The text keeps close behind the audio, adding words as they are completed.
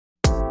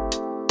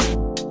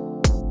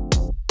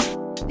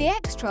The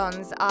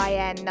Xtrons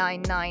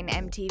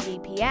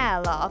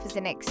IN99MTVPL offers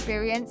an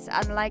experience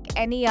unlike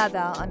any other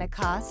on a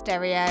car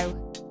stereo.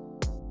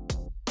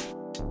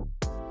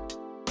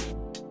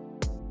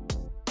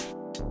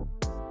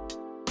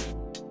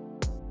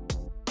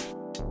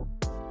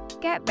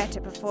 Get better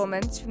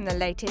performance from the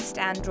latest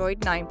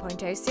Android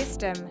 9.0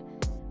 system,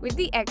 with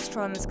the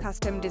Xtrons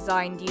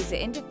custom-designed user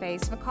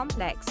interface for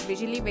complex,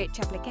 visually rich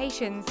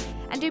applications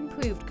and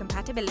improved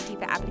compatibility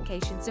for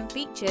applications and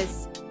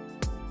features.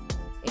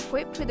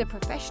 Equipped with a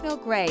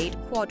professional-grade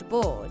quad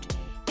board,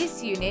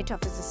 this unit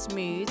offers a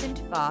smooth and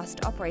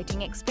fast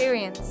operating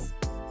experience.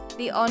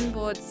 The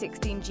onboard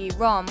 16GB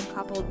ROM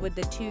coupled with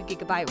the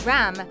 2GB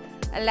RAM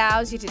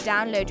allows you to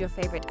download your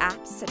favorite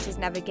apps such as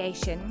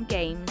navigation,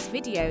 games,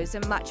 videos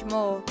and much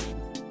more.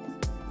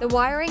 The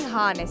wiring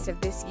harness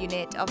of this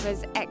unit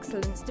offers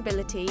excellent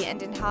stability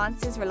and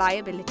enhances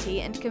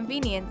reliability and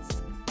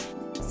convenience.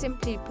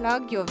 Simply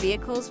plug your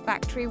vehicle's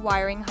factory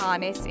wiring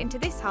harness into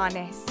this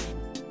harness.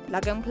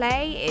 Plug and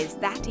play is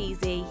that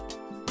easy.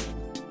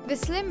 The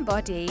slim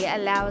body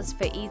allows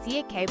for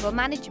easier cable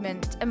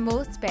management and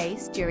more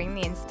space during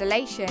the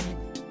installation,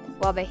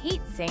 while the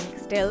heatsink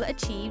still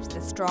achieves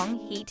the strong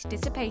heat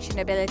dissipation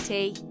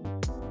ability.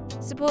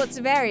 Supports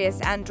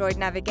various Android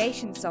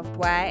navigation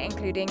software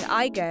including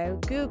iGo,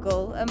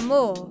 Google and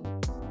more.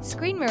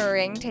 Screen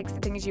mirroring takes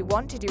the things you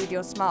want to do with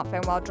your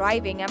smartphone while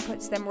driving and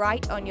puts them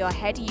right on your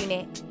head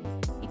unit.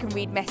 You can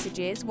read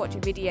messages, watch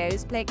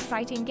videos, play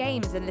exciting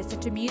games and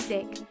listen to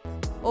music,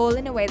 all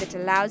in a way that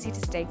allows you to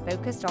stay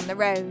focused on the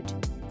road.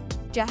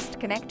 Just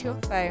connect your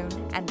phone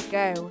and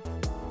go.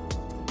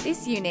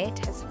 This unit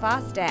has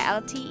faster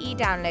LTE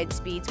download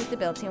speeds with the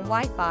built-in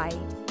Wi-Fi.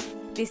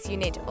 This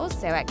unit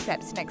also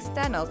accepts an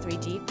external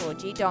 3G,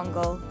 4G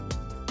dongle.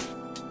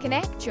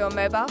 Connect your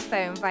mobile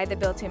phone via the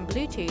built-in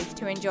Bluetooth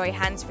to enjoy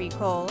hands-free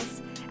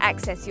calls,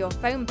 access your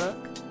phone book,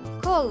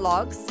 call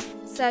logs,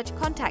 search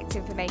contacts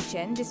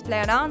information, display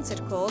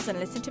unanswered calls and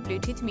listen to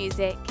Bluetooth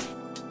music.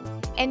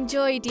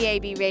 Enjoy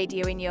DAB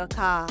radio in your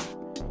car.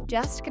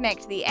 Just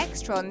connect the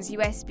Xtrons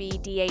USB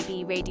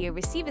DAB radio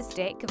receiver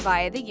stick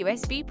via the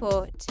USB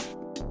port.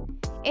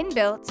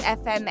 Inbuilt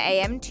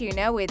FM/AM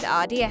tuner with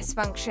RDS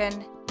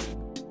function.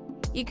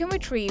 You can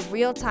retrieve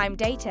real-time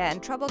data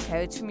and trouble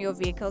codes from your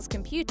vehicle's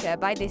computer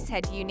by this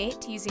head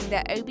unit using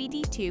the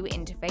OBD2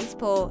 interface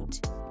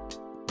port.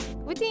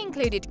 With the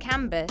included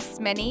canvas,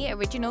 many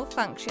original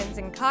functions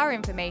and car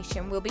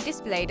information will be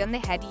displayed on the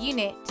head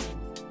unit.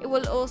 It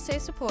will also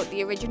support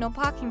the original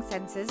parking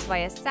sensors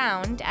via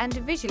sound and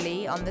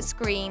visually on the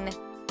screen.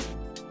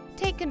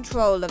 Take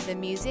control of the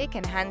music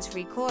and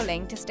hands-free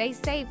calling to stay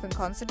safe and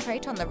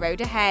concentrate on the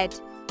road ahead.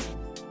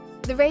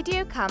 The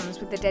radio comes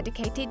with a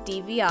dedicated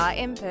DVR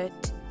input,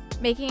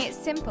 making it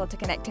simple to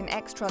connect an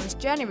Xtrons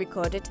journey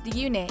recorder to the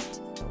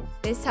unit.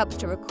 This helps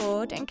to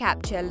record and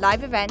capture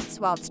live events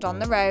whilst on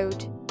the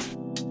road.